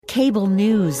Cable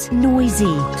news,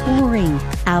 noisy, boring,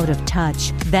 out of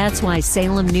touch. That's why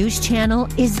Salem News Channel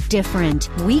is different.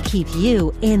 We keep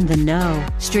you in the know.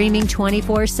 Streaming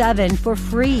 24/7 for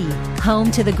free.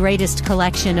 Home to the greatest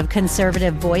collection of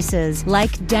conservative voices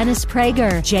like Dennis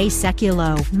Prager, Jay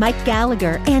Sekulow, Mike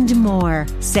Gallagher, and more.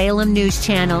 Salem News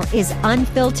Channel is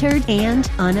unfiltered and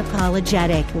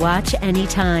unapologetic. Watch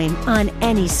anytime, on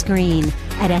any screen,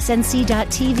 at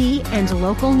snc.tv and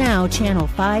Local Now, Channel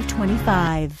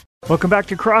 525. Welcome back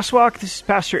to Crosswalk. This is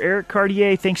Pastor Eric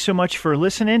Cartier. Thanks so much for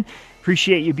listening.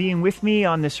 Appreciate you being with me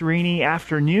on this rainy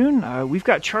afternoon. We've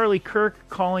got Charlie Kirk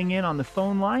calling in on the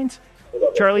phone lines.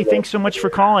 Charlie, thanks so much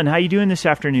for calling. How you doing this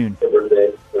afternoon?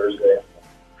 Thursday.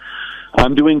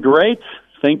 I'm doing great.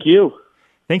 Thank you.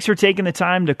 Thanks for taking the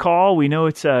time to call. We know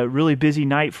it's a really busy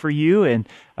night for you, and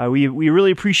we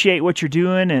really appreciate what you're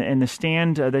doing and the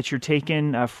stand that you're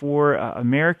taking for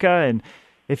America. And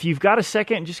if you've got a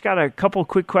second, just got a couple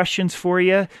quick questions for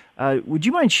you. Would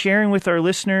you mind sharing with our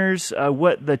listeners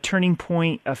what the Turning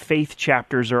Point Faith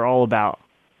chapters are all about?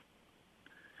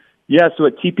 Yeah, so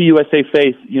at TPUSA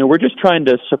Faith, we're just trying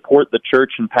to support the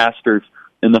church and pastors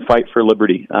in the fight for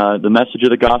liberty. The message of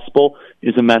the gospel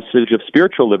is a message of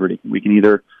spiritual liberty. We can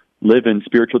either live in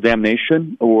spiritual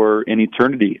damnation or in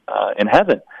eternity in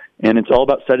heaven. And it's all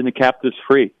about setting the captives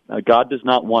free. God does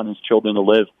not want his children to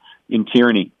live in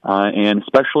tyranny, and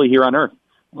especially here on earth.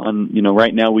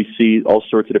 Right now we see all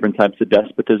sorts of different types of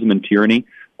despotism and tyranny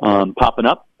popping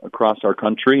up across our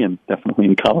country and definitely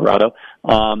in Colorado.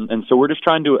 And so we're just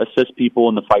trying to assist people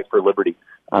in the fight for liberty.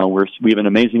 We have an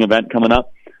amazing event coming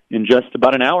up in just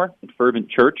about an hour at Fervent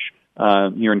Church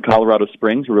here in Colorado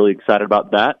Springs. We're really excited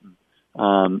about that.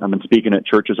 I've been speaking at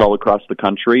churches all across the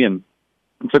country, and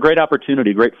it's a great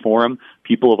opportunity, great forum,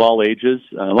 people of all ages.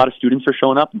 A lot of students are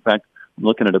showing up. In fact, I'm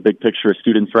looking at a big picture of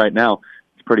students right now.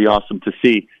 It's pretty awesome to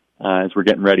see as we're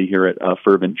getting ready here at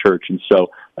Fervent Church. And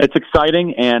so it's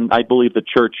exciting, and I believe the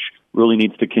church really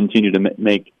needs to continue to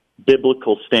make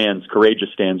biblical stands, courageous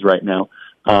stands right now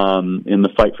in the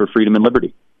fight for freedom and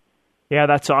liberty. Yeah,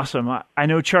 that's awesome. I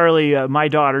know, Charlie, my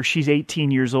daughter, she's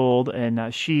 18 years old,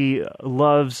 and she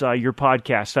loves your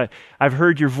podcast. I've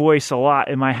heard your voice a lot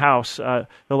in my house the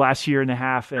last year and a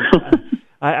half, and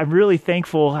I'm really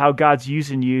thankful how God's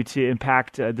using you to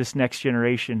impact this next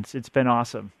generation. It's been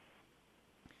awesome.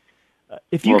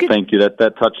 Thank you.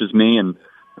 That touches me, and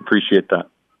appreciate that.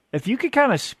 If you could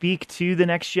kind of speak to the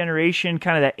next generation,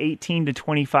 kind of that 18 to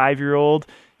 25-year-old,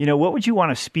 what would you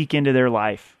want to speak into their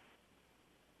life?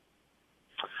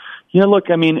 Yeah, look,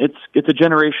 it's a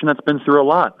generation that's been through a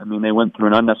lot. They went through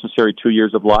an unnecessary 2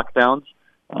 years of lockdowns.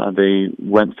 They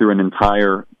went through an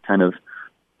entire kind of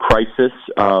crisis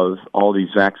of all these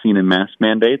vaccine and mask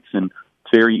mandates, and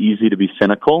it's very easy to be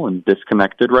cynical and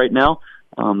disconnected right now.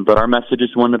 But our message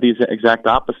is one of these exact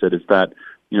opposite, is that,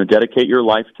 dedicate your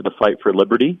life to the fight for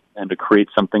liberty and to create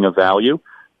something of value.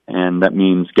 And that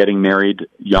means getting married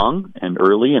young and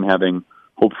early and having,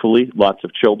 hopefully, lots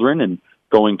of children, and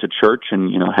going to church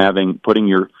and, putting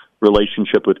your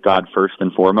relationship with God first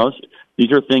and foremost.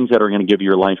 These are things that are going to give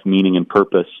your life meaning and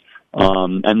purpose.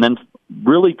 And then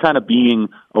really kind of being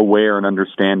aware and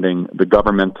understanding the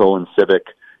governmental and civic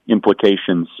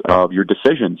implications of your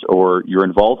decisions or your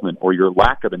involvement or your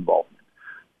lack of involvement.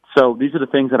 So these are the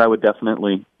things that I would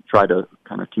definitely try to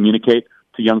kind of communicate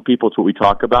to young people. It's what we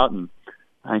talk about. And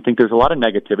I think there's a lot of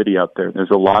negativity out there.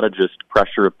 There's a lot of just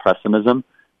pressure of pessimism.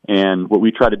 And what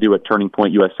we try to do at Turning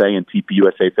Point USA and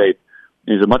TPUSA Faith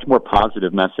is a much more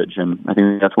positive message. And I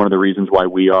think that's one of the reasons why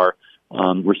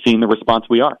we're seeing the response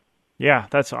we are. Yeah,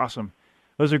 that's awesome.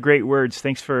 Those are great words.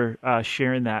 Thanks for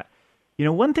sharing that.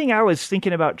 One thing I was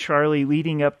thinking about, Charlie,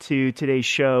 leading up to today's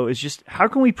show is just how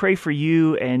can we pray for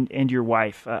you and your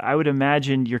wife? I would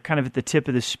imagine you're kind of at the tip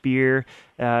of the spear.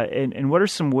 And what are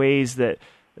some ways that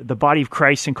the body of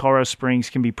Christ in Colorado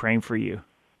Springs can be praying for you?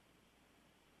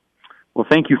 Well,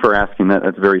 thank you for asking that.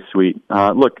 That's very sweet.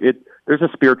 Look, there's a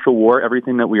spiritual war.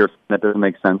 Everything that doesn't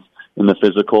make sense in the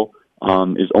physical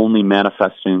is only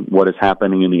manifesting what is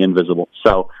happening in the invisible.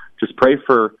 So just pray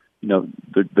for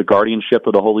the guardianship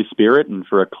of the Holy Spirit and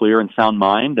for a clear and sound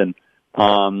mind. And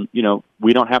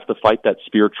we don't have to fight that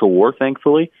spiritual war.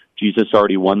 Thankfully, Jesus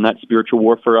already won that spiritual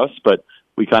war for us, but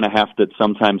we kind of have to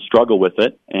sometimes struggle with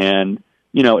it. And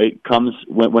it comes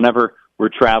whenever we're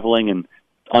traveling and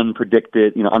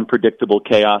unpredictable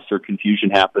chaos or confusion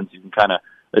happens. You can kind of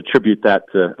attribute that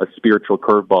to a spiritual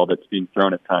curveball that's being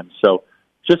thrown at times. So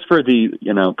just for the,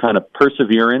 kind of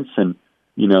perseverance and,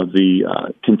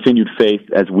 the continued faith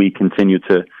as we continue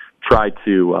to try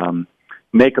to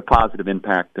make a positive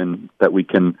impact, and that we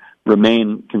can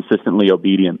remain consistently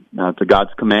obedient to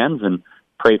God's commands and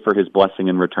pray for his blessing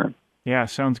in return. Yeah,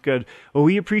 sounds good. Well,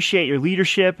 we appreciate your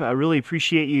leadership. I really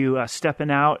appreciate you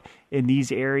stepping out in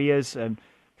these areas. Kind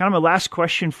of my last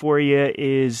question for you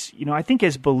is, I think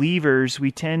as believers,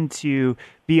 we tend to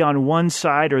be on one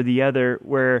side or the other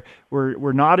where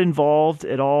we're not involved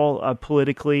at all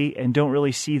politically and don't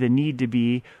really see the need to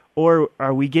be, or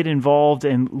we get involved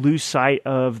and lose sight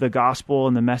of the gospel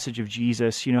and the message of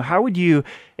Jesus. How would you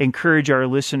encourage our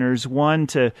listeners, one,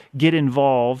 to get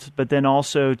involved, but then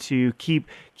also to keep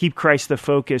Christ the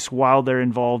focus while they're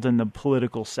involved in the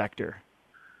political sector?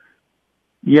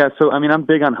 Yeah, so I'm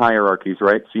big on hierarchies,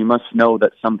 right? So you must know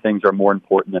that some things are more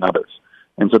important than others.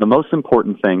 And so the most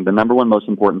important thing, the number one most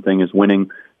important thing, is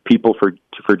winning people for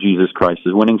Jesus Christ,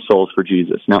 is winning souls for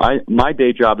Jesus. Now, my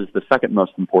day job is the second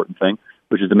most important thing,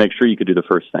 which is to make sure you could do the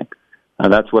first thing.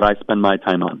 That's what I spend my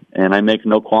time on, and I make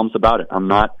no qualms about it.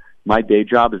 My day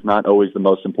job is not always the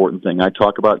most important thing. I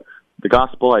talk about the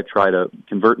gospel. I try to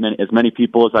convert as many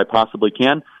people as I possibly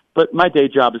can, but my day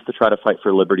job is to try to fight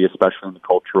for liberty, especially in the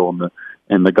cultural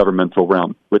and the governmental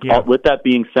realm. With that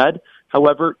being said,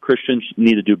 however, Christians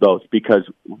need to do both, because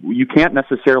you can't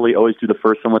necessarily always do the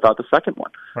first one without the second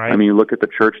one. Right. You look at the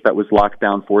church that was locked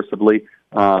down forcibly,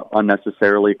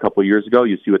 unnecessarily a couple of years ago.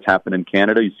 You see what's happened in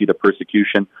Canada. You see the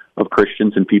persecution of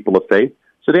Christians and people of faith.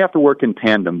 So they have to work in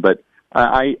tandem. But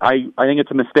I think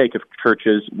it's a mistake if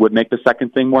churches would make the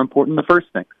second thing more important than the first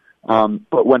thing.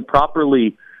 But when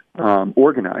properly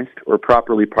organized or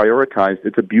properly prioritized,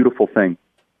 it's a beautiful thing.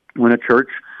 When a church,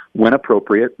 when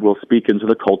appropriate, will speak into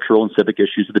the cultural and civic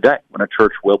issues of the day. When a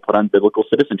church will put on biblical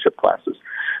citizenship classes.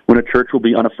 When a church will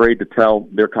be unafraid to tell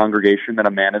their congregation that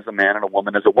a man is a man and a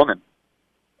woman is a woman.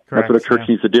 Correct, that's what a church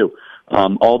needs to do.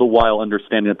 All the while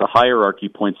understanding that the hierarchy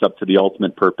points up to the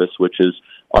ultimate purpose, which is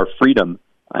our freedom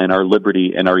and our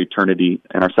liberty and our eternity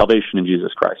and our salvation in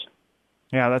Jesus Christ.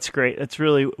 Yeah, that's great. That's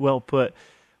really well put.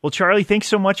 Well, Charlie, thanks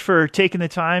so much for taking the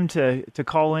time to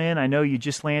call in. I know you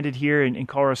just landed here in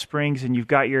Colorado Springs, and you've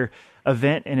got your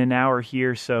event in an hour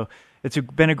here. So it's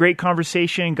been a great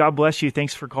conversation. God bless you.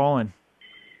 Thanks for calling.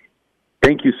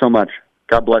 Thank you so much.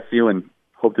 God bless you, and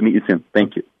hope to meet you soon.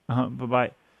 Thank you.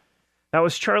 Bye-bye. That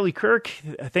was Charlie Kirk.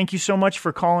 Thank you so much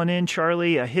for calling in,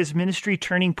 Charlie. His ministry,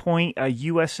 Turning Point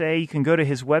USA, you can go to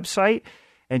his website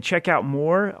and check out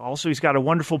more. Also, he's got a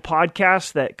wonderful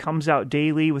podcast that comes out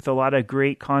daily with a lot of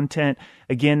great content.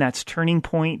 Again, that's Turning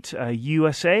Point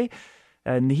USA.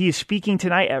 And he is speaking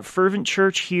tonight at Fervent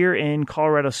Church here in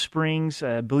Colorado Springs.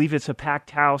 I believe it's a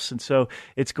packed house, and so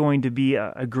it's going to be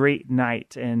a great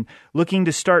night. And looking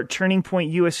to start Turning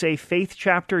Point USA Faith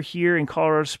Chapter here in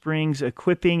Colorado Springs,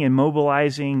 equipping and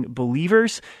mobilizing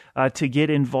believers to get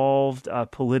involved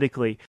politically.